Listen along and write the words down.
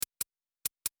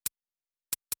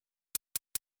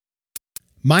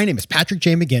My name is Patrick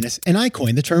J. McGinnis, and I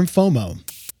coined the term FOMO.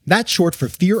 That's short for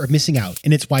fear of missing out,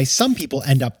 and it's why some people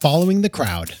end up following the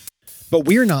crowd. But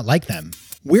we're not like them.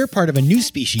 We're part of a new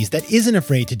species that isn't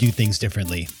afraid to do things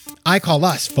differently. I call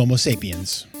us FOMO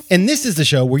sapiens. And this is the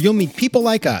show where you'll meet people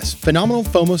like us, phenomenal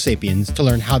FOMO sapiens, to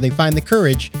learn how they find the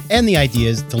courage and the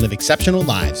ideas to live exceptional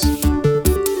lives.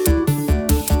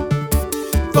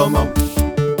 FOMO.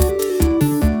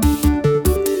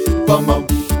 FOMO.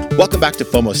 Welcome back to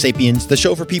FOMO Sapiens, the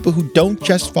show for people who don't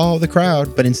just follow the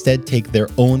crowd, but instead take their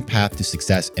own path to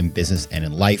success in business and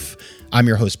in life. I'm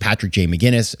your host, Patrick J.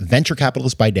 McGinnis, venture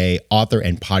capitalist by day, author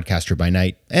and podcaster by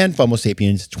night, and FOMO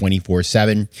Sapiens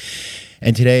 24/7.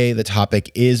 And today the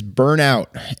topic is burnout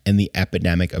and the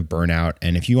epidemic of burnout.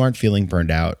 And if you aren't feeling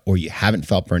burned out or you haven't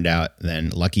felt burned out, then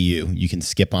lucky you. You can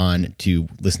skip on to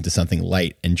listen to something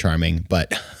light and charming,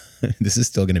 but this is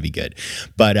still going to be good.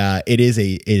 But it is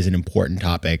an important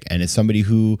topic. And as somebody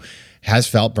who has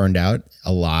felt burned out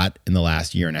a lot in the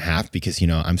last year and a half, because,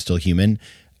 I'm still human,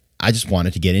 I just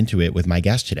wanted to get into it with my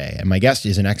guest today. And my guest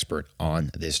is an expert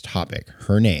on this topic.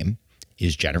 Her name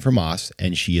is Jennifer Moss,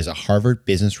 and she is a Harvard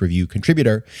Business Review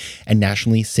contributor and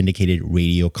nationally syndicated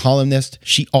radio columnist.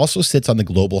 She also sits on the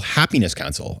Global Happiness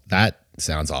Council. That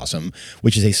sounds awesome,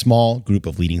 which is a small group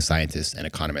of leading scientists and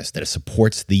economists that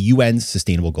supports the UN's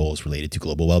sustainable goals related to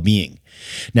global well-being.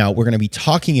 Now, we're going to be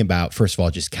talking about, first of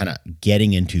all, just kind of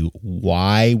getting into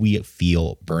why we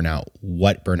feel burnout,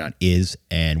 what burnout is,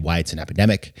 and why it's an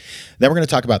epidemic. Then we're going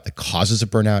to talk about the causes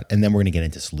of burnout, and then we're going to get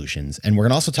into solutions. And we're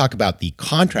going to also talk about the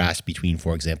contrast between,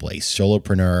 for example, a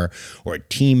solopreneur or a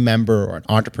team member or an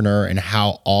entrepreneur, and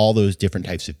how all those different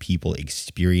types of people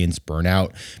experience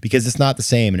burnout, because it's not the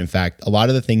same. And in fact, a lot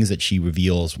of the things that she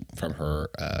reveals from her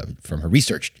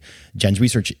research, Jen's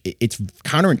research, it's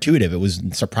counterintuitive. It was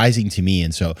surprising to me.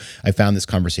 And so I found this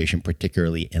conversation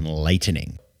particularly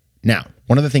enlightening. Now,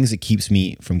 one of the things that keeps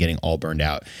me from getting all burned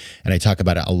out, and I talk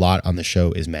about it a lot on the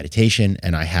show, is meditation.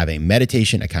 And I have a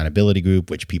meditation accountability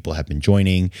group, which people have been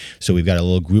joining. So we've got a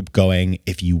little group going.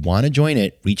 If you want to join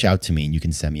it, reach out to me, and you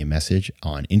can send me a message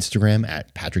on Instagram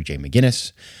at Patrick J.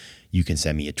 McGinnis. You can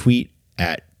send me a tweet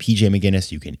at PJ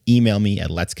McGinnis. You can email me at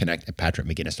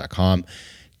letsconnect@patrickmcginnis.com.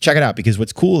 Check it out, because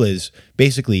what's cool is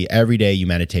basically every day you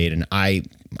meditate, and I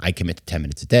commit to 10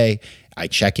 minutes a day. I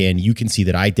check in. You can see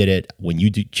that I did it. When you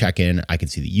do check in, I can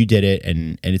see that you did it.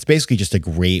 And it's basically just a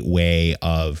great way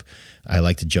of, I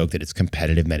like to joke that it's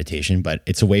competitive meditation, but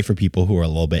it's a way for people who are a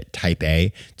little bit type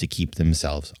A to keep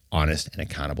themselves honest and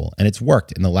accountable. And it's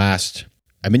worked.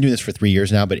 I've been doing this for 3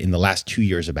 years now, but in the last 2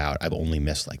 years I've only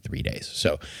missed like 3 days.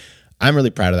 So I'm really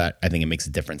proud of that. I think it makes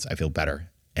a difference. I feel better.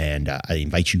 And I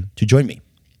invite you to join me.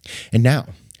 And now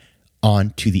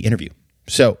on to the interview.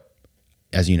 So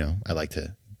as you know, I like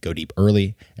to go deep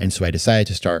early. And so I decided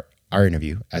to start our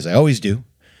interview, as I always do,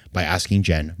 by asking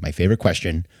Jen my favorite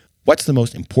question: what's the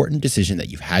most important decision that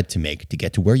you've had to make to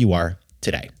get to where you are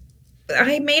today?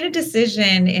 I made a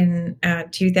decision in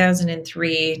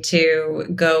 2003 to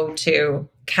go to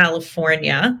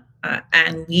California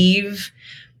and leave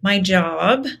my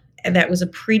job. That was a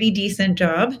pretty decent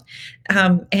job.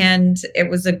 And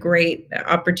it was a great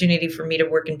opportunity for me to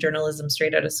work in journalism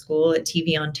straight out of school at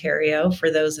TV Ontario, for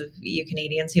those of you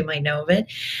Canadians who might know of it.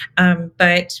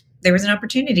 But there was an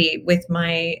opportunity with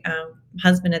my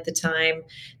husband at the time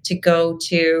to go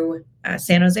to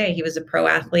San Jose. He was a pro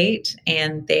athlete,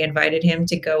 and they invited him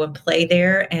to go and play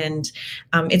there. And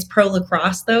it's pro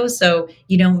lacrosse, though, so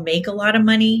you don't make a lot of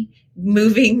money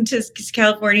moving to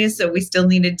California. So we still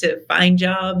needed to find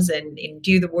jobs and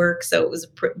do the work. So it was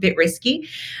a bit risky.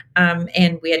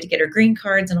 And we had to get our green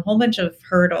cards and a whole bunch of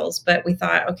hurdles. But we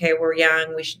thought, okay, we're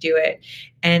young, we should do it.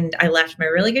 And I left my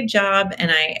really good job,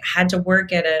 and I had to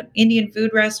work at an Indian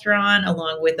food restaurant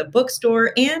along with a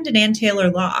bookstore and an Ann Taylor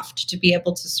loft to be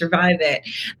able to survive it.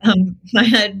 I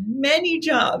had many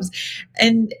jobs.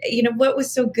 And, what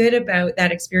was so good about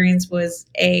that experience was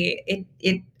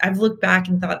I've looked back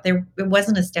and thought it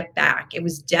wasn't a step back. It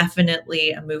was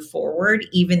definitely a move forward,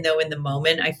 even though in the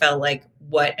moment I felt like,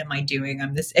 what am I doing?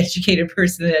 I'm this educated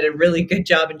person that had a really good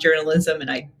job in journalism,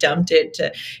 and I dumped it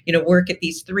to, work at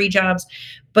these 3 jobs.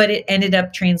 But it ended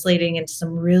up translating into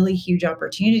some really huge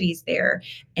opportunities there.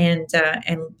 And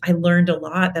I learned a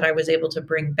lot that I was able to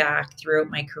bring back throughout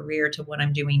my career to what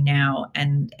I'm doing now.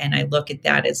 And I look at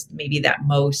that as maybe that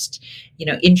most,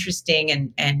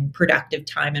 interesting and productive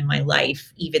time in my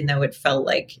life, even though it felt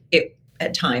like it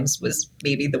at times was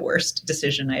maybe the worst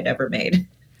decision I'd ever made.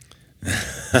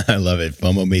 I love it.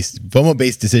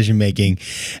 FOMO-based decision making.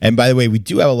 And by the way, we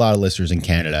do have a lot of listeners in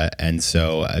Canada. And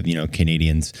so,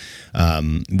 Canadians,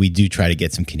 we do try to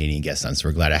get some Canadian guests on. So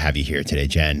we're glad to have you here today,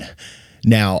 Jen.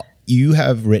 Now, you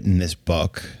have written this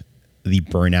book, The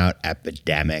Burnout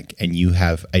Epidemic, and you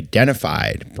have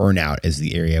identified burnout as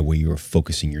the area where you are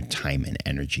focusing your time and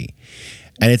energy.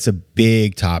 And it's a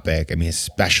big topic. I mean,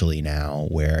 especially now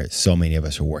where so many of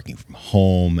us are working from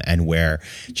home and where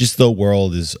just the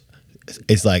world is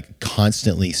like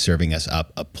constantly serving us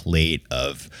up a plate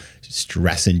of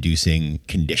stress-inducing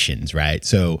conditions, right?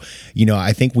 So,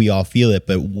 I think we all feel it,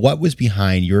 but what was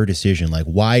behind your decision? Like,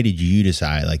 why did you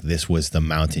decide like this was the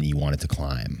mountain you wanted to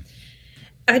climb?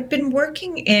 I'd been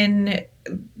working in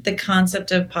the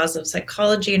concept of positive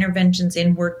psychology interventions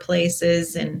in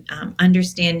workplaces and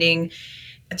understanding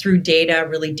through data,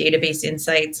 really database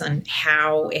insights on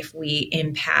how, if we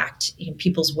impact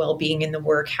people's well-being in the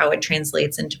work, how it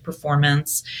translates into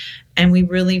performance. And we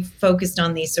really focused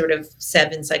on these sort of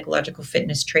 7 psychological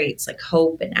fitness traits like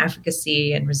hope and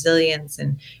efficacy and resilience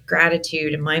and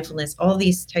gratitude and mindfulness, all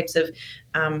these types of,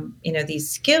 these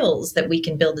skills that we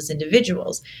can build as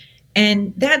individuals.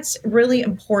 And that's really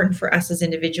important for us as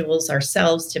individuals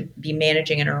ourselves to be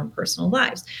managing in our own personal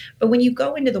lives. But when you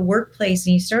go into the workplace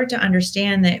and you start to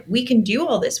understand that we can do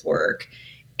all this work,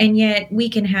 and yet we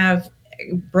can have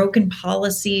broken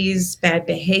policies, bad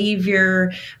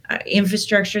behavior,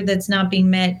 infrastructure that's not being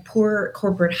met, poor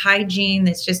corporate hygiene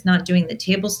that's just not doing the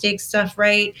table stakes stuff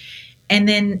right. And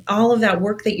then all of that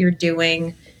work that you're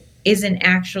doing isn't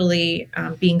actually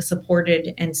being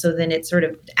supported. And so then it sort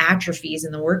of atrophies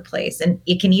in the workplace. And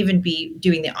it can even be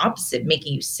doing the opposite,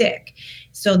 making you sick.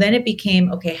 So then it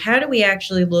became, okay, how do we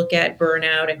actually look at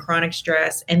burnout and chronic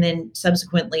stress? And then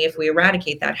subsequently, if we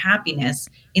eradicate that happiness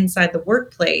inside the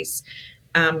workplace,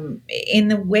 in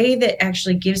the way that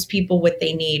actually gives people what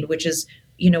they need, which is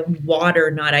water,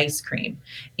 not ice cream.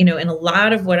 And a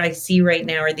lot of what I see right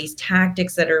now are these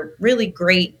tactics that are really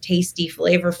great, tasty,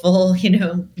 flavorful,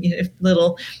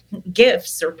 little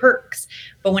gifts or perks.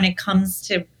 But when it comes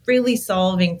to really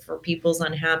solving for people's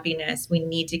unhappiness, we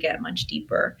need to get much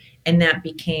deeper. And that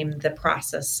became the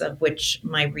process of which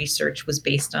my research was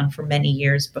based on for many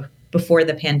years before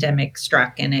the pandemic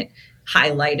struck, and it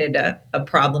highlighted a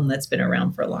problem that's been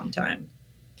around for a long time.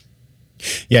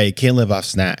 Yeah, you can't live off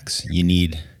snacks. You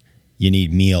need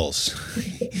meals.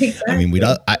 Exactly. I mean,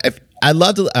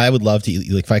 I would love to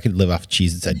eat, like if I could live off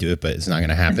Cheez-Its, I'd do it, but it's not going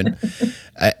to happen.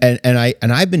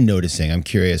 and I've been noticing. I'm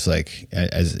curious, like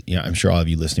as I'm sure all of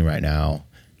you listening right now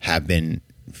have been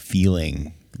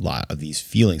feeling a lot of these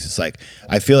feelings. It's like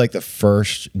I feel like the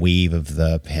first wave of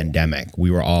the pandemic, we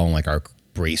were all in like our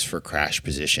brace for crash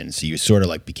position. So you sort of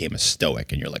like became a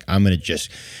stoic and you're like, I'm going to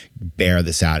just bear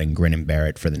this out and grin and bear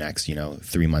it for the next,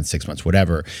 3 months, 6 months,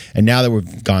 whatever. And now that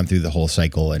we've gone through the whole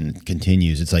cycle and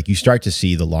continues, it's like you start to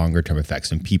see the longer term effects,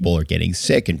 and people are getting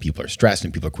sick and people are stressed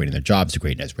and people are quitting their jobs, they're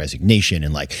creating resignation.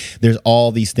 And like, there's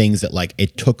all these things that like,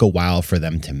 it took a while for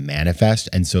them to manifest.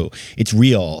 And so it's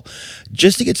real.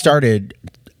 Just to get started,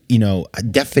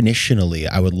 definitionally,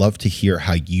 I would love to hear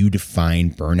how you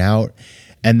define burnout.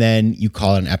 And then you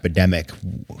call it an epidemic.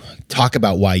 Talk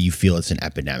about why you feel it's an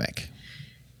epidemic.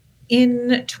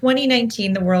 In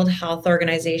 2019, the World Health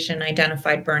Organization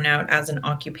identified burnout as an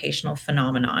occupational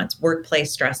phenomenon. It's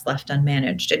workplace stress left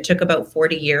unmanaged. It took about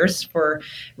 40 years for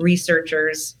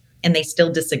researchers, and they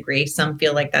still disagree. Some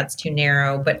feel like that's too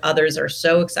narrow, but others are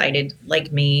so excited,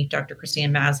 like me, Dr.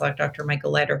 Christine Maslach, Dr. Michael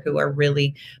Leiter, who are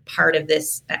really part of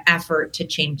this effort to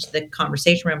change the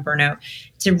conversation around burnout,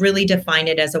 to really define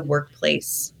it as a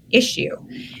workplace issue.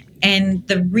 And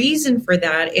the reason for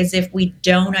that is if we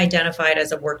don't identify it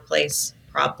as a workplace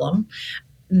problem,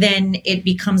 then it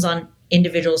becomes on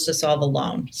individuals to solve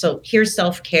alone. So here's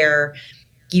self-care.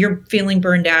 You're feeling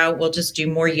burned out, we'll just do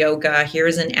more yoga.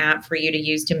 Here's an app for you to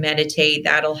use to meditate.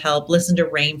 That'll help. Listen to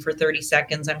rain for 30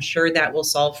 seconds. I'm sure that will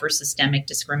solve for systemic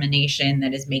discrimination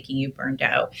that is making you burned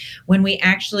out. When we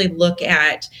actually look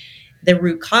at the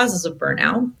root causes of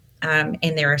burnout,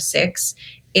 and there are 6,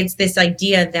 it's this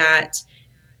idea that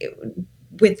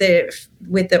with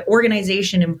the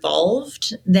organization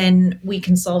involved, then we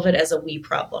can solve it as a we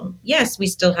problem. Yes, we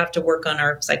still have to work on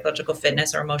our psychological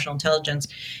fitness, our emotional intelligence,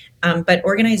 but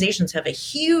organizations have a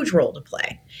huge role to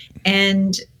play.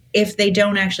 And if they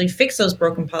don't actually fix those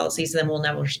broken policies, then we'll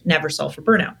never solve for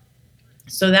burnout.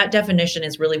 So that definition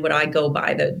is really what I go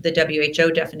by, the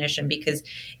WHO definition, because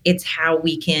it's how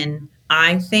we can,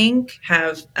 I think,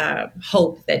 have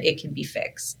hope that it can be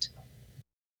fixed.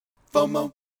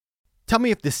 FOMO. Tell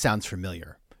me if this sounds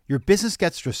familiar. Your business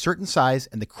gets to a certain size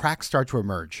and the cracks start to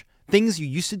emerge. Things you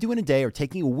used to do in a day are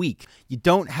taking a week. You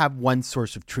don't have one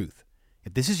source of truth.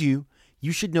 If this is you,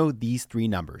 you should know these 3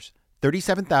 numbers: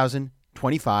 37,000,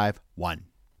 25, 1.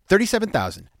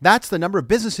 37,000. That's the number of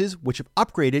businesses which have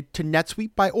upgraded to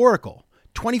NetSuite by Oracle.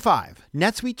 25.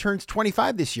 NetSuite turns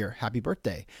 25 this year. Happy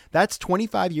birthday. That's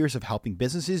 25 years of helping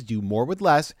businesses do more with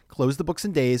less, close the books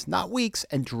in days, not weeks,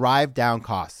 and drive down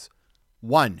costs.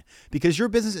 1, because your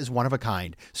business is one of a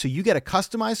kind, so you get a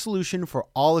customized solution for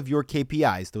all of your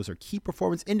KPIs. Those are key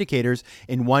performance indicators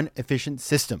in one efficient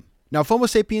system. Now, FOMO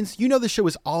Sapiens, you know the show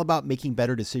is all about making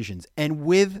better decisions. And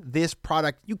with this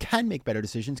product, you can make better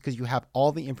decisions because you have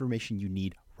all the information you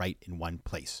need right in one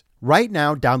place. Right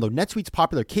now, download NetSuite's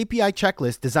popular KPI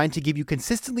checklist designed to give you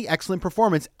consistently excellent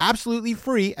performance absolutely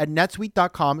free at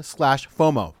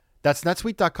netsuite.com/FOMO. That's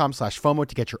netsuite.com/FOMO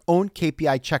to get your own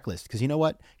KPI checklist. Because you know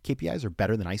what? KPIs are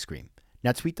better than ice cream.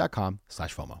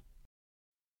 netsuite.com/FOMO.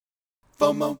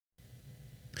 FOMO.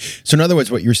 So in other words,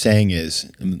 what you're saying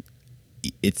is,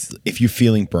 it's if you're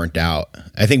feeling burnt out,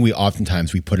 I think we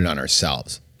put it on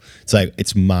ourselves. It's like,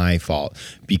 it's my fault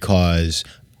because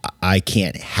I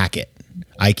can't hack it.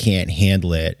 I can't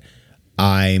handle it.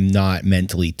 I'm not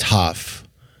mentally tough.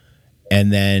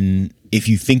 And then if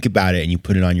you think about it and you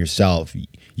put it on yourself,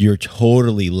 you're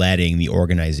totally letting the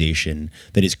organization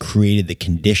that has created the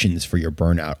conditions for your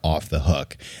burnout off the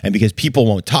hook. And because people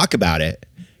won't talk about it,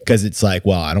 because it's like,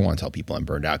 well, I don't want to tell people I'm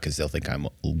burned out because they'll think I'm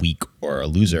weak or a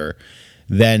loser,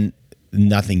 then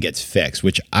nothing gets fixed,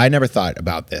 which I never thought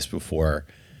about this before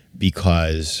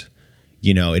because,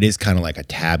 it is kind of like a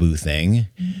taboo thing.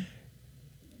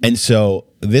 And so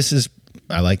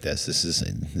I like this. This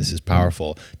is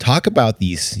powerful. Talk about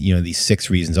these 6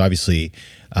 reasons. Obviously,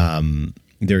 we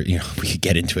could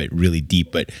get into it really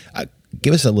deep, but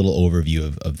give us a little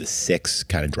overview of the 6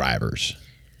 kind of drivers.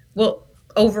 Well,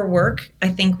 overwork, I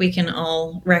think we can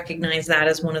all recognize that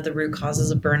as one of the root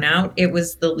causes of burnout. It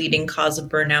was the leading cause of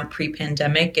burnout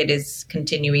pre-pandemic. It is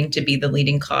continuing to be the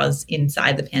leading cause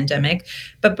inside the pandemic.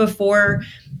 But before,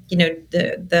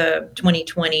 the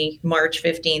 2020 March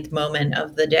 15th moment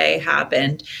of the day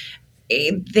happened,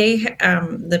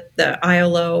 the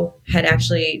ILO had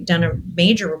actually done a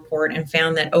major report and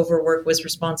found that overwork was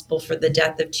responsible for the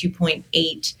death of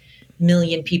 2.8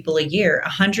 million people a year,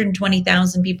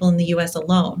 120,000 people in the US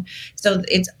alone. So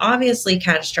it's obviously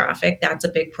catastrophic. That's a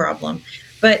big problem.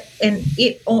 And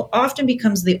it often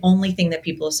becomes the only thing that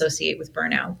people associate with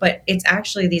burnout. But it's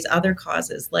actually these other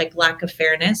causes like lack of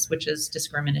fairness, which is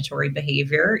discriminatory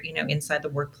behavior, inside the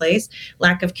workplace,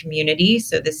 lack of community.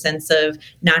 So the sense of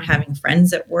not having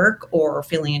friends at work or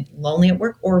feeling lonely at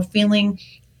work or feeling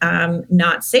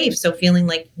not safe. So feeling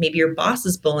like maybe your boss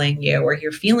is bullying you or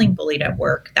you're feeling bullied at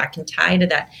work, that can tie to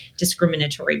that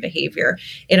discriminatory behavior.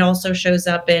 It also shows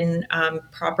up in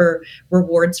proper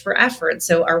rewards for effort.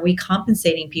 So are we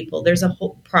compensating people? There's a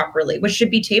whole properly, which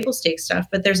should be table stakes stuff,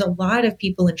 but there's a lot of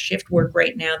people in shift work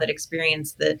right now that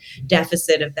experience the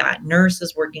deficit of that.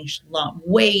 Nurses working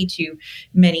way too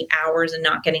many hours and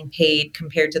not getting paid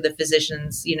compared to the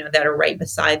physicians, that are right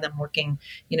beside them working,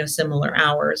 similar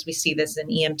hours. We see this in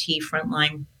EMT,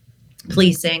 frontline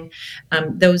policing,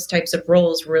 those types of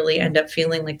roles really end up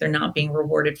feeling like they're not being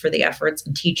rewarded for the efforts,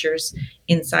 and teachers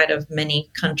inside of many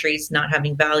countries not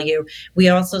having value. We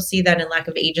also see that in lack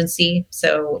of agency.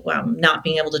 So not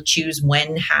being able to choose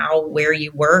when, how, where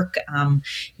you work, and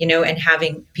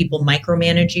having people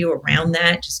micromanage you around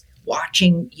that, just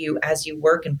watching you as you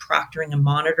work and proctoring and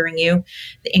monitoring you.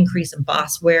 The increase in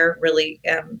bossware really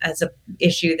as a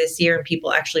issue this year, and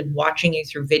people actually watching you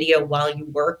through video while you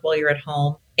work, while you're at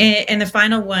home. And the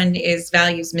final one is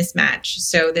values mismatch.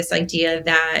 So this idea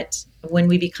that when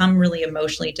we become really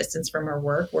emotionally distanced from our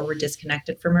work, where we're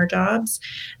disconnected from our jobs,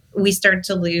 we start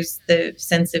to lose the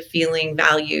sense of feeling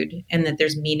valued and that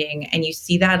there's meaning. And you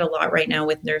see that a lot right now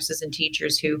with nurses and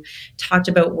teachers who talked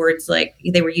about words like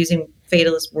they were using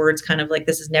fatalist words, kind of like,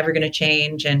 this is never going to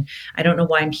change. And I don't know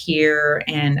why I'm here.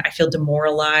 And I feel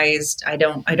demoralized. I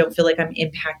don't feel like I'm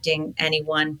impacting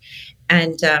anyone.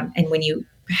 And when you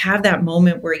have that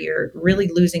moment where you're really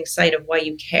losing sight of why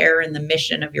you care and the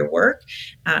mission of your work,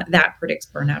 that predicts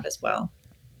burnout as well.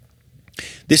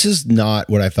 This is not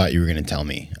what I thought you were going to tell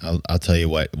me. I'll tell you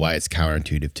why it's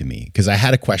counterintuitive to me. Because I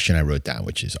had a question I wrote down,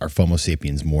 which is, are FOMO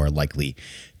sapiens more likely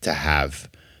to have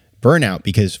burnout?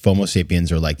 Because FOMO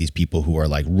sapiens are like these people who are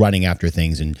like running after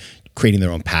things and creating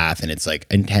their own path, and it's like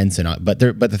intense but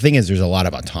the thing is, there's a lot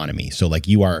of autonomy. So like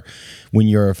when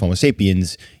you're a FOMO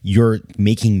sapiens, you're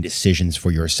making decisions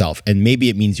for yourself, and maybe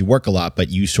it means you work a lot, but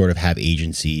you sort of have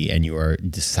agency and you are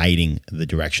deciding the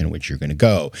direction in which you're going to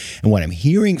go. And what I'm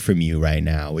hearing from you right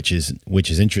now, which is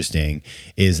interesting,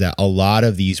 is that a lot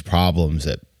of these problems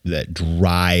that that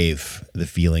drive the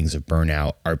feelings of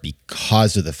burnout are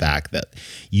because of the fact that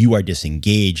you are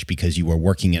disengaged, because you are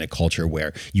working in a culture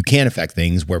where you can't affect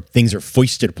things, where things are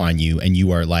foisted upon you, and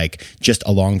you are like just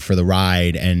along for the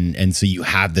ride. And so you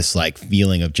have this like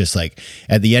feeling of just like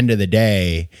at the end of the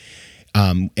day,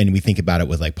 and we think about it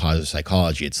with like positive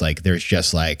psychology, it's like there's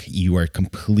just like you are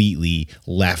completely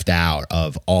left out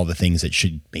of all the things that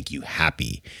should make you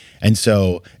happy. And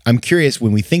so I'm curious,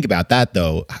 when we think about that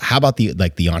though, how about the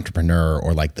like the entrepreneur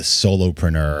or like the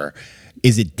solopreneur?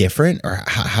 Is it different, or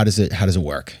how does it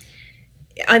work?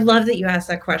 I love that you asked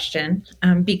that question,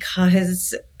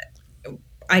 because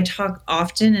I talk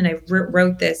often, and I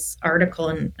wrote this article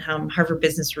in Harvard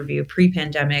Business Review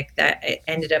pre-pandemic that it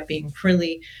ended up being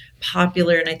really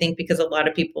popular. And I think because a lot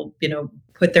of people,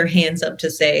 put their hands up to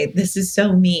say, this is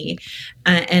so me.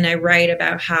 And I write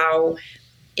about how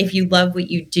if you love what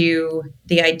you do,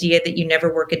 the idea that you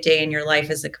never work a day in your life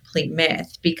is a complete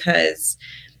myth, because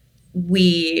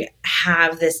we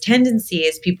have this tendency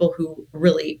as people who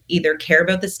really either care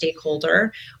about the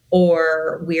stakeholder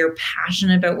or we're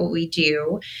passionate about what we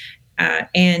do,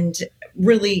 and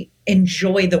really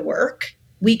enjoy the work.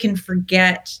 We can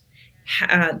forget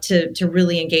to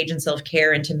really engage in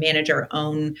self-care and to manage our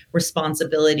own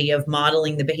responsibility of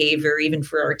modeling the behavior, even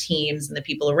for our teams and the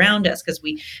people around us, because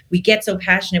we get so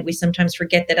passionate we sometimes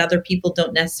forget that other people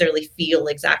don't necessarily feel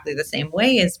exactly the same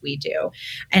way as we do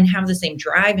and have the same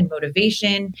drive and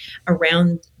motivation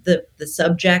around the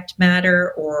subject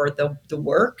matter or the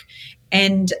work.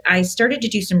 And I started to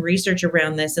do some research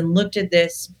around this and looked at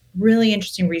this really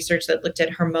interesting research that looked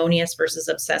at harmonious versus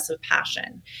obsessive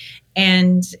passion.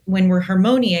 And when we're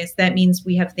harmonious, that means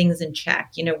we have things in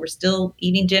check. We're still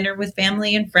eating dinner with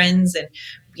family and friends, and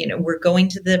we're going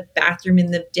to the bathroom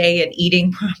in the day and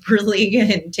eating properly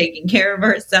and taking care of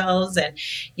ourselves. And,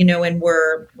 and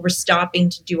we're stopping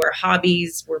to do our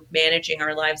hobbies. We're managing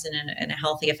our lives in a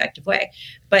healthy, effective way.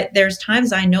 But there's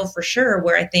times I know for sure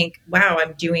where I think, wow,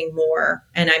 I'm doing more.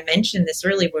 And I mentioned this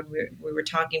earlier when we were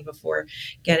talking before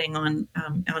getting on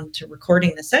to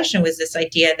recording the session, was this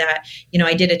idea that,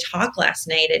 I did a talk last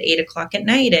night at 8:00 at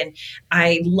night, and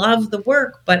I love the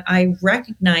work, but I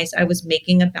recognized I was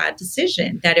making a bad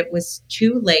decision, that it was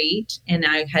too late, and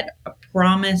I had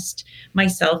promised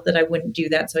myself that I wouldn't do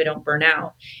that so I don't burn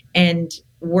out. And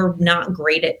we're not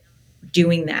great at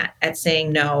doing that, at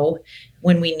saying no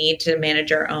when we need to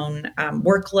manage our own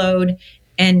workload,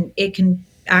 and it can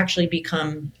actually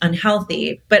become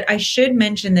unhealthy. But I should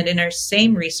mention that in our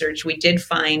same research, we did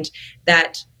find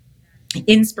that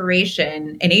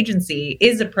inspiration and agency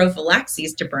is a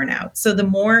prophylaxis to burnout. So the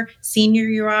more senior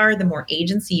you are, the more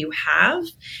agency you have,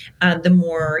 the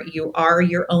more you are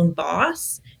your own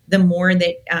boss, the more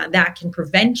that that can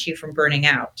prevent you from burning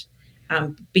out,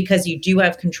 because you do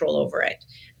have control over it.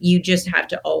 You just have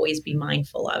to always be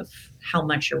mindful of how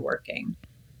much you're working.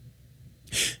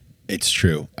 It's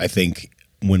true. I think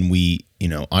when we,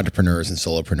 entrepreneurs and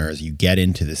solopreneurs, you get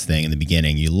into this thing in the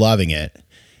beginning, you're loving it.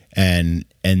 And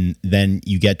then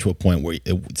you get to a point where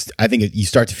I think you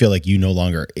start to feel like you no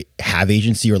longer have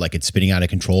agency, or like it's spinning out of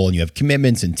control, and you have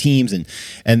commitments and teams and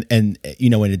when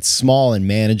it's small and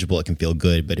manageable, it can feel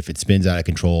good. But if it spins out of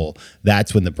control,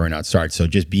 that's when the burnout starts. So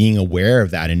just being aware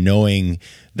of that and knowing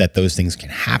that those things can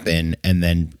happen, and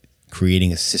then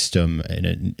creating a system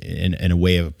and a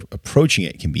way of approaching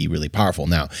it can be really powerful.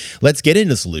 Now, let's get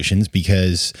into solutions,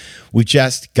 because we've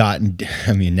just gotten,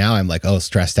 now I'm like,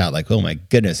 stressed out, like, oh my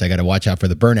goodness, I got to watch out for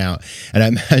the burnout. And I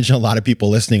imagine a lot of people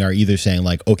listening are either saying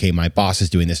like, okay, my boss is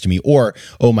doing this to me, or,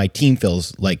 oh, my team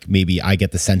feels like maybe I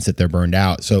get the sense that they're burned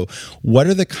out. So what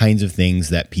are the kinds of things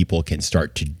that people can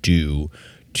start to do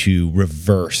to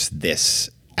reverse this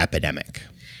epidemic?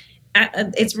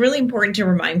 It's really important to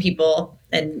remind people,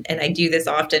 and I do this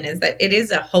often, is that it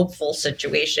is a hopeful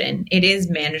situation. It is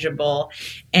manageable.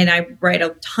 And I write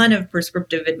a ton of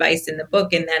prescriptive advice in the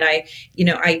book, in that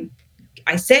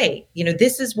I say,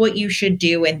 this is what you should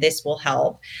do, and this will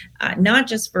help. Not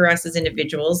just for us as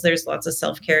individuals. There's lots of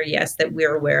self-care, yes, that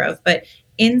we're aware of, but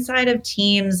inside of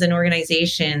teams and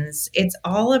organizations, it's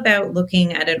all about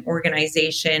looking at an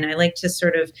organization. I like to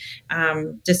sort of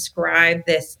describe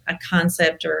a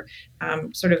concept, or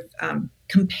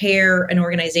compare an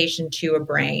organization to a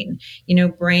brain.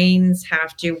 Brains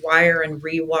have to wire and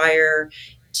rewire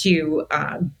to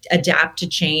adapt to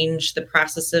change. The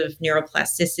process of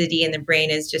neuroplasticity in the brain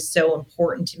is just so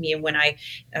important to me. And when I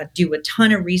do a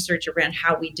ton of research around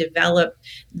how we develop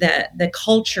the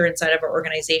culture inside of our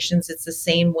organizations, it's the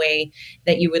same way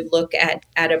that you would look at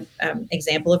an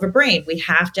example of a brain. We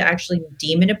have to actually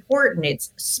deem it important.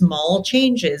 It's small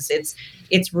changes. It's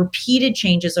It's repeated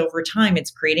changes over time.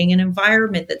 It's creating an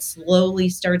environment that slowly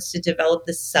starts to develop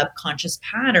this subconscious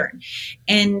pattern.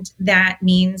 And that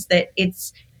means that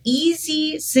it's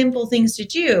easy, simple things to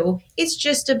do. It's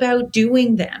just about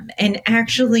doing them and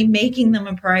actually making them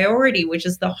a priority, which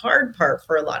is the hard part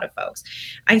for a lot of folks.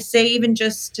 I say, even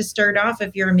just to start off,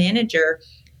 if you're a manager,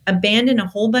 abandon a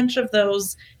whole bunch of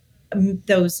those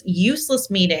useless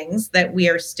meetings that we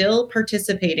are still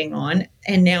participating on.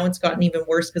 And now it's gotten even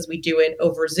worse because we do it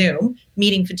over Zoom.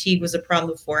 Meeting fatigue was a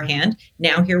problem beforehand.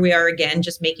 Now here we are again,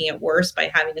 just making it worse by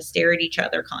having to stare at each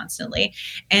other constantly.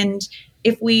 And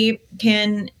if we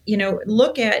can,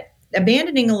 look at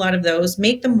abandoning a lot of those,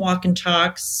 make them walk and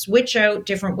talk, switch out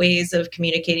different ways of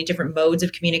communicating, different modes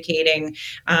of communicating,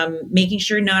 making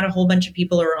sure not a whole bunch of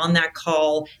people are on that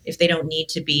call if they don't need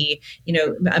to be,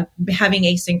 having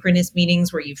asynchronous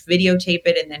meetings where you videotape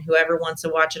it and then whoever wants to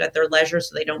watch it at their leisure,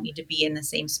 so they don't need to be in the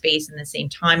same space in the same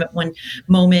time at one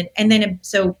moment. And then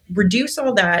so reduce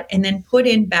all that and then put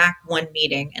in back one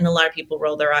meeting. And a lot of people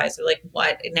roll their eyes. They're like,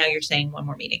 what? And now you're saying one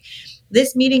more meeting.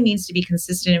 This meeting needs to be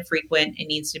consistent and frequent. It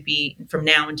needs to be from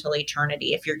now until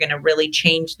eternity. If you're going to really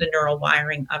change the neural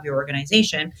wiring of your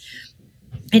organization,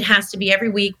 it has to be every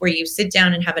week where you sit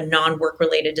down and have a non-work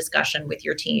related discussion with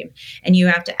your team. And you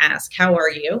have to ask, how are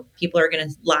you? People are going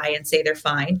to lie and say they're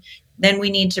fine. Then we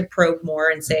need to probe more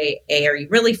and say, hey, are you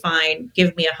really fine?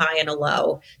 Give me a high and a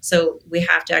low. So we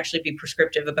have to actually be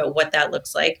prescriptive about what that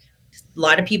looks like. A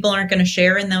lot of people aren't going to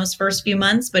share in those first few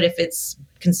months, but if it's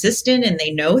consistent and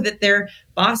they know that their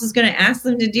boss is going to ask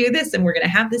them to do this and we're going to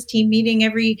have this team meeting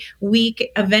every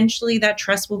week, eventually that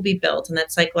trust will be built and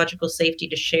that psychological safety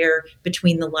to share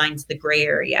between the lines, the gray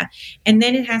area. And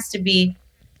then it has to be,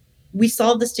 we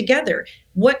solve this together.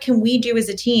 What can we do as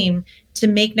a team to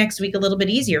make next week a little bit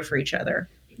easier for each other?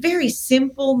 Very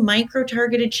simple,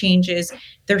 micro-targeted changes.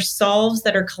 They're solves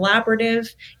that are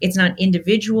collaborative. It's not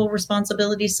individual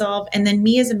responsibility solve. And then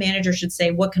me as a manager should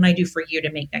say, what can I do for you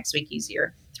to make next week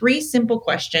easier? 3 simple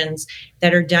questions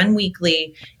that are done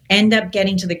weekly end up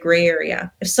getting to the gray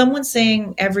area. If someone's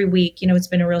saying every week, it's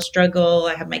been a real struggle,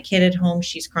 I have my kid at home,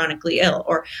 she's chronically ill,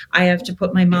 or I have to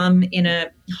put my mom in a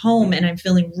home and I'm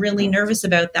feeling really nervous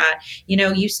about that.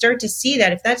 You start to see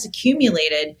that if that's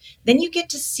accumulated, then you get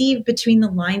to see between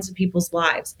the lines of people's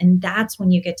lives. And that's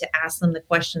when you get to ask them the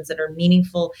questions that are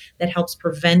meaningful, that helps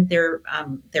prevent their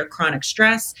chronic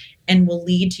stress and will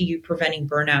lead to you preventing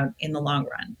burnout in the long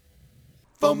run.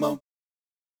 FOMO.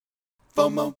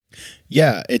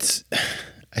 Yeah,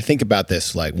 I think about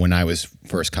this like when I was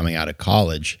first coming out of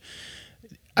college,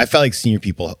 I felt like senior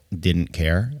people didn't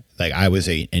care. Like I was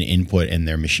an input in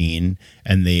their machine,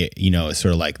 and they,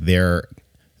 sort of like their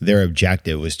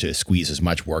objective was to squeeze as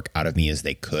much work out of me as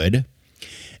they could.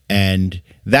 And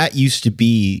that used to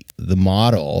be the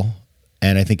model.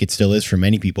 And I think it still is for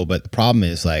many people. But the problem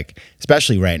is, like,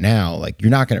 especially right now, like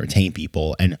you're not going to retain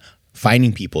people, and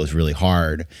finding people is really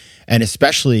hard. And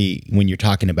especially when you're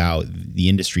talking about the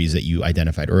industries that you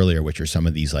identified earlier, which are some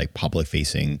of these like public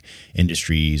facing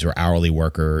industries or hourly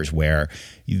workers, where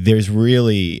there's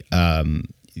really,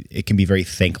 it can be very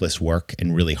thankless work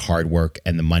and really hard work,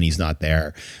 and the money's not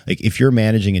there. Like if you're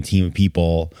managing a team of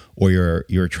people, or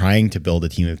you're trying to build a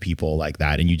team of people like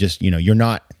that, and you just, you're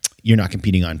not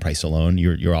competing on price alone.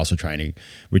 You're also trying to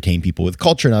retain people with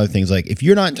culture and other things. Like if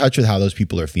you're not in touch with how those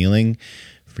people are feeling,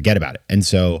 forget about it. And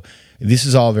so this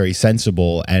is all very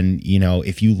sensible. And,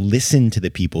 if you listen to the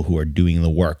people who are doing the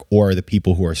work, or the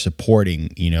people who are supporting,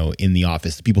 in the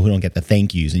office, the people who don't get the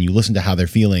thank yous, and you listen to how they're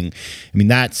feeling, I mean,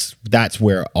 that's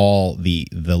where all the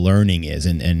learning is.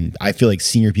 And I feel like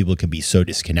senior people can be so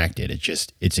disconnected.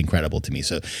 It's incredible to me.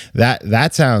 So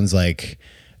that sounds like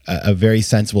a very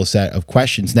sensible set of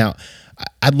questions. Now,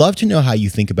 I'd love to know how you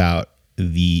think about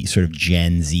the sort of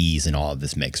Gen Zs in all of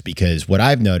this mix, because what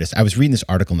I've noticed, I was reading this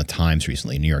article in the Times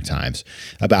recently, New York Times,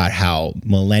 about how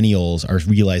millennials are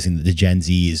realizing that the Gen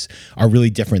Zs are really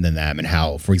different than them, and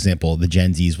how, for example, the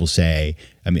Gen Zs will say,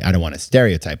 I mean, I don't want to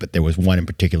stereotype, but there was one in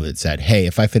particular that said, hey,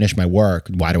 if I finish my work,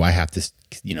 why do I have to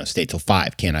stay till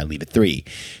 5? Can't I leave at 3?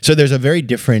 So there's a very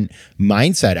different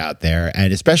mindset out there,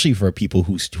 and especially for people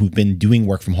who've been doing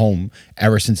work from home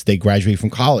ever since they graduated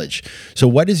from college. So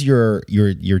what is your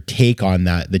take on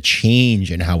that, the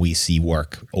change in how we see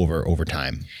work over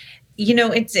time?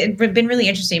 It's been really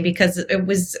interesting, because it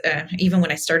was, even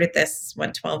when I started this,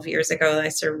 12 years ago, I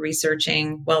started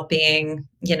researching well-being,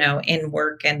 in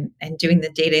work and doing the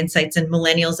data insights. And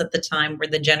millennials at the time were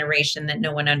the generation that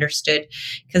no one understood,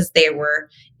 because they were,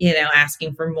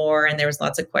 asking for more. And there was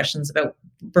lots of questions about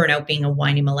burnout being a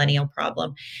whiny millennial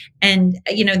problem. And,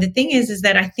 the thing is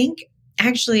that I think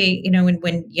actually,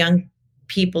 when young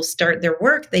people start their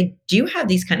work, they do have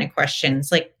these kind of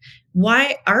questions like,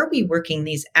 why are we working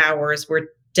these hours where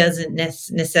doesn't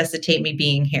necessitate me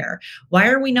being here? Why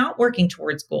are we not working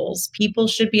towards goals? People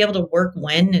should be able to work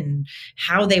when and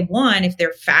how they want. If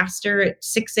they're faster at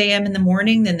 6 a.m. in the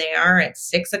morning than they are at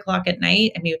 6 o'clock at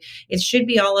night, I mean, it should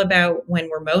be all about when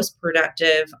we're most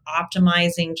productive,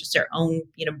 optimizing just our own,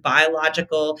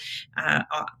 biological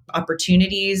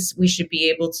opportunities. We should be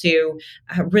able to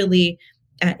really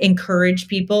encourage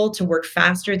people to work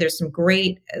faster. There's some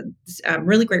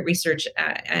really great research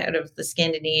out of the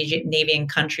Scandinavian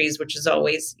countries, which is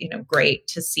always, great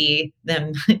to see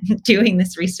them doing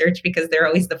this research because they're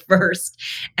always the first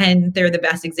and they're the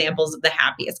best examples of the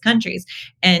happiest countries.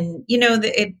 And,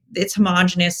 it's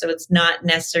homogenous, so it's not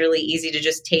necessarily easy to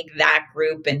just take that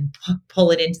group and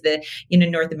pull it into the,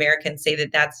 North America and say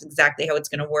that that's exactly how it's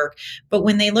going to work. But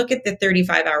when they look at the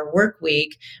 35-hour work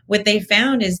week, what they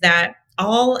found is that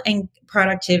all in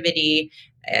productivity,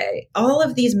 all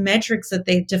of these metrics that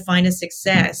they define as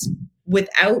success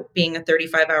without being a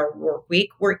 35-hour work week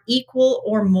were equal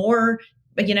or more,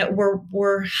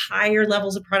 were higher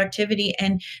levels of productivity,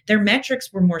 and their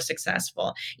metrics were more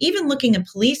successful. Even looking at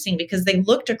policing, because they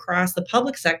looked across the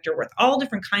public sector with all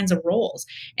different kinds of roles,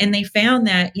 and they found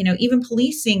that, even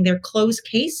policing, their closed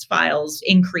case files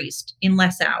increased in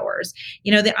less hours.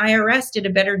 The IRS did a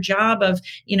better job of,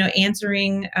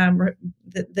 answering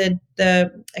the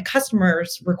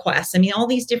customers' requests. I mean, all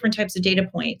these different types of data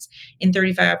points in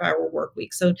 35-hour work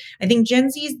week. So I think Gen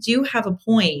Zs do have a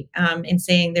point in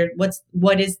saying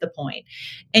what is the point?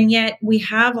 And yet we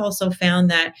have also found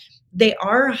that they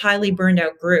are a highly burned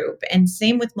out group, and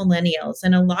same with millennials.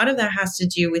 And a lot of that has to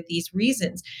do with these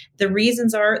reasons. The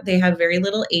reasons are they have very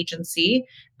little agency.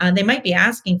 They might be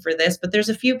asking for this, but there's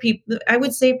a few people, I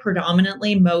would say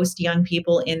predominantly most young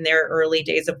people in their early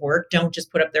days of work don't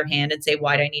just put up their hand and say,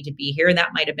 why do I need to be here?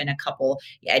 That might have been a couple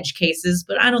edge cases,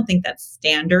 but I don't think that's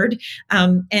standard.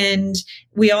 And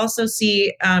we also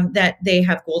see that they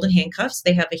have golden handcuffs.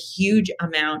 They have a huge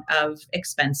amount of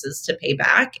expenses to pay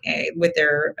back with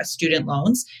their student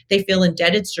loans. They feel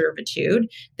indebted servitude.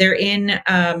 They're in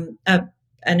an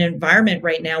environment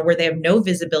right now where they have no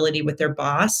visibility with their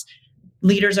boss.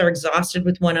 Leaders are exhausted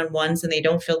with one-on-ones and they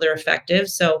don't feel they're effective.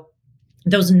 So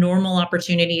those normal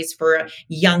opportunities for a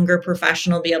younger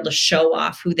professional to be able to show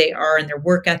off who they are and their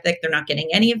work ethic, they're not getting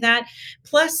any of that.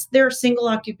 Plus, they're single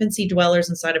occupancy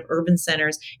dwellers inside of urban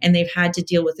centers, and they've had to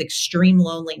deal with extreme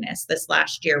loneliness this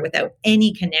last year without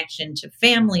any connection to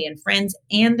family and friends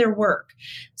and their work.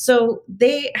 So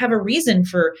they have a reason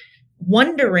for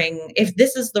wondering if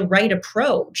this is the right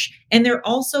approach. And they're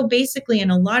also basically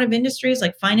in a lot of industries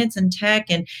like finance and tech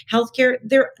and healthcare,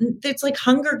 it's like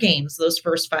Hunger Games those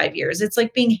first 5 years. It's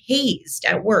like being hazed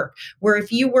at work, where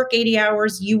if you work 80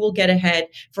 hours, you will get ahead.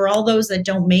 For all those that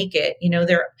don't make it,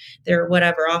 they're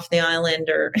whatever, off the island,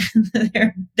 or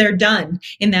they're done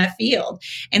in that field.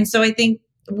 And so I think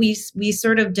we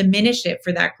sort of diminish it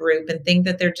for that group and think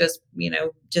that they're just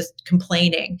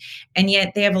complaining. And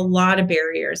yet they have a lot of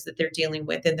barriers that they're dealing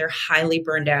with, and they're highly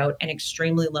burned out and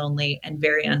extremely lonely and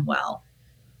very unwell.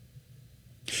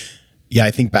 Yeah,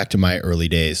 I think back to my early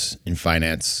days in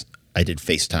finance. I did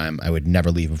FaceTime. I would never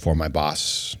leave before my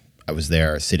boss. I was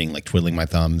there sitting like twiddling my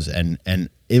thumbs, and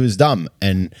it was dumb.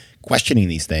 And questioning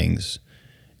these things,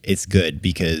 it's good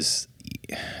because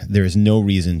there is no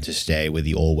reason to stay with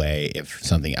the old way if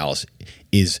something else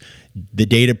is. The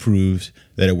data proves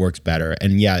that it works better.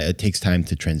 And yeah, it takes time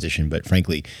to transition. But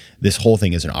frankly, this whole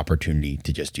thing is an opportunity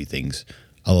to just do things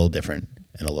a little different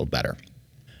and a little better.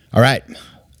 All right.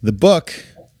 The book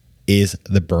is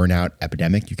The Burnout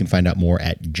Epidemic. You can find out more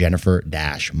at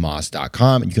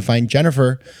jennifer-moss.com. And you can find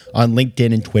Jennifer on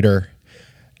LinkedIn and Twitter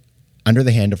under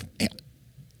the handle.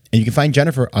 And you can find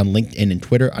Jennifer on LinkedIn and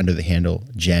Twitter under the handle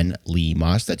Jen Lee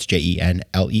Moss. That's JenLeigh-Moss.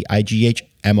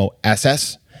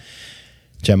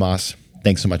 Jen Moss,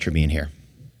 thanks so much for being here.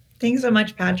 Thanks so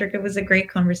much, Patrick. It was a great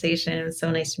conversation. It was so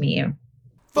nice to meet you.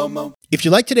 FOMO. If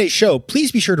you like today's show,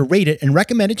 please be sure to rate it and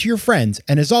recommend it to your friends.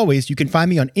 And as always, you can find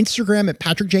me on Instagram at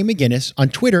Patrick J. McGinnis, on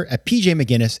Twitter at PJ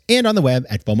McGinnis, and on the web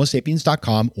at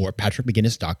FOMOSapiens.com or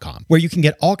PatrickMcGinnis.com, where you can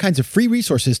get all kinds of free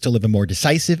resources to live a more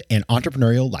decisive and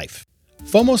entrepreneurial life.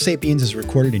 FOMO Sapiens is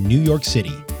recorded in New York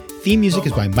City. Theme music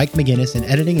is by Mike McGinnis, and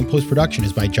editing and post-production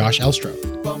is by Josh Elstro.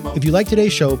 If you like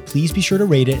today's show, please be sure to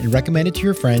rate it and recommend it to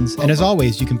your friends. And as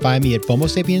always, you can find me at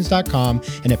FOMOSapiens.com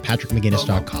and at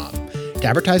PatrickMcGinnis.com. To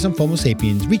advertise on FOMO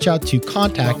Sapiens, reach out to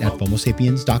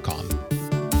contact@FOMOSapiens.com.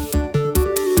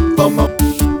 FOMO.